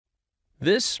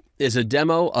This is a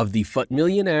demo of the FUT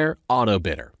Millionaire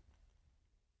Autobidder.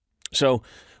 So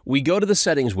we go to the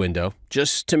settings window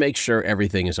just to make sure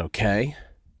everything is okay.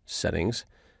 Settings.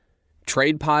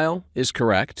 Trade pile is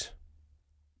correct.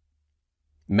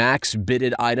 Max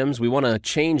bidded items, we want to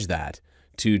change that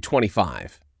to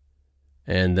 25.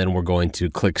 And then we're going to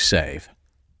click Save.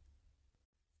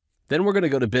 Then we're going to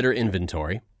go to Bidder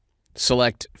Inventory,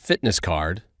 select Fitness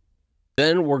Card.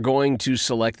 Then we're going to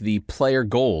select the Player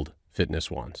Gold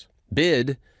fitness ones.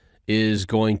 Bid is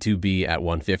going to be at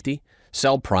 150,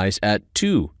 sell price at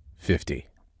 250.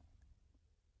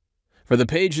 For the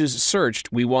pages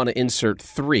searched, we want to insert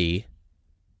 3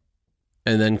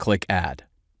 and then click Add.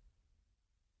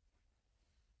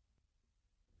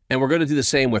 And we're going to do the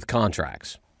same with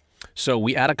contracts. So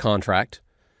we add a contract,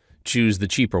 choose the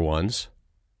cheaper ones.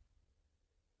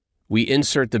 We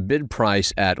insert the bid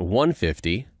price at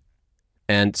 150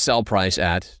 and sell price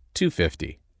at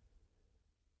 250.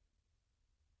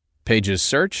 Pages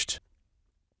searched.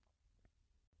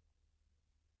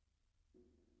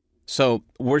 So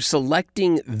we're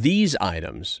selecting these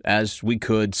items as we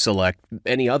could select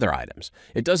any other items.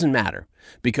 It doesn't matter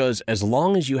because as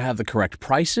long as you have the correct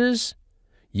prices,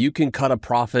 you can cut a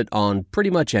profit on pretty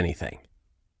much anything.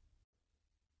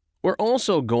 We're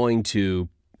also going to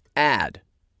add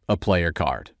a player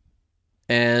card,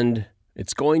 and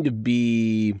it's going to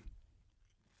be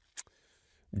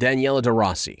Daniela De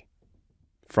Rossi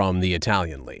from the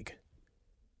Italian League.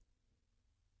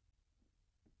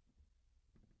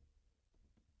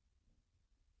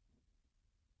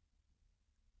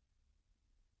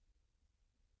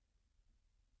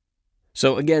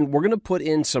 So again, we're going to put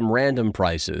in some random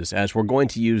prices as we're going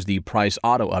to use the price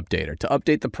auto updater to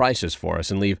update the prices for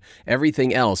us and leave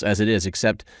everything else as it is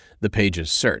except the pages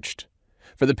searched.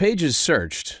 For the pages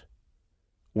searched,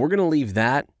 we're going to leave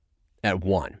that at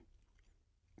 1.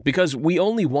 Because we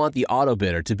only want the auto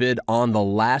bidder to bid on the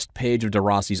last page of De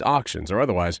Rossi's auctions, or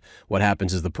otherwise what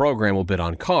happens is the program will bid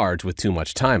on cards with too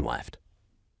much time left.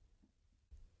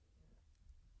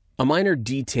 A minor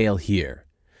detail here.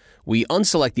 We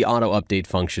unselect the auto update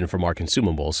function from our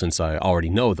consumables since I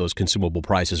already know those consumable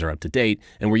prices are up to date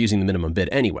and we're using the minimum bid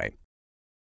anyway.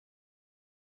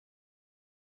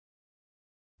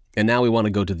 And now we want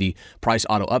to go to the price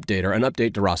auto updater and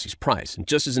update De Rossi's price. And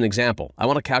just as an example, I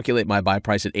want to calculate my buy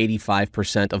price at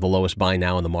 85% of the lowest buy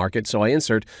now in the market, so I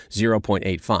insert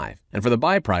 0.85. And for the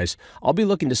buy price, I'll be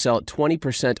looking to sell at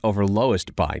 20% over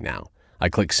lowest buy now. I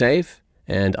click Save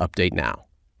and Update Now.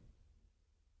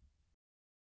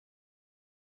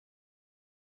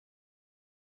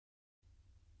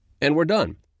 And we're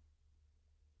done.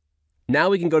 Now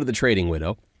we can go to the trading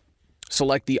window,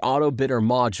 select the Auto Bidder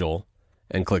module,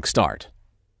 and click Start.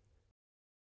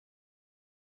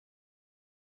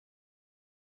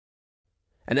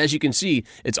 And as you can see,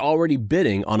 it's already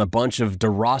bidding on a bunch of De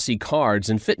Rossi cards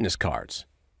and fitness cards.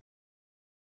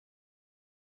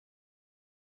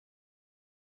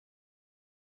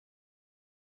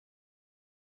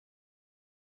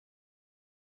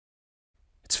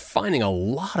 It's finding a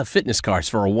lot of fitness cards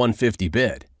for a 150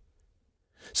 bid.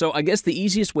 So I guess the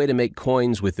easiest way to make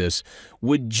coins with this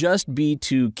would just be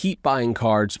to keep buying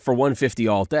cards for 150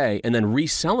 all day and then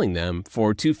reselling them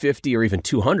for 250 or even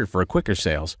 200 for a quicker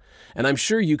sales. And I'm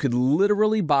sure you could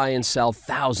literally buy and sell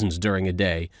thousands during a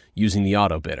day using the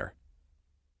auto bidder.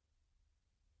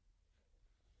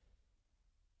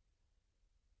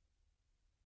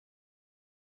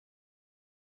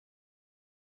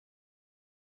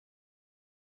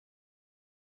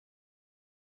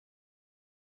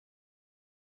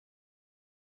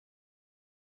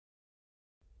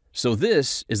 So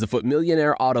this is the FUT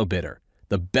Millionaire Autobidder,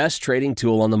 the best trading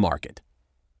tool on the market.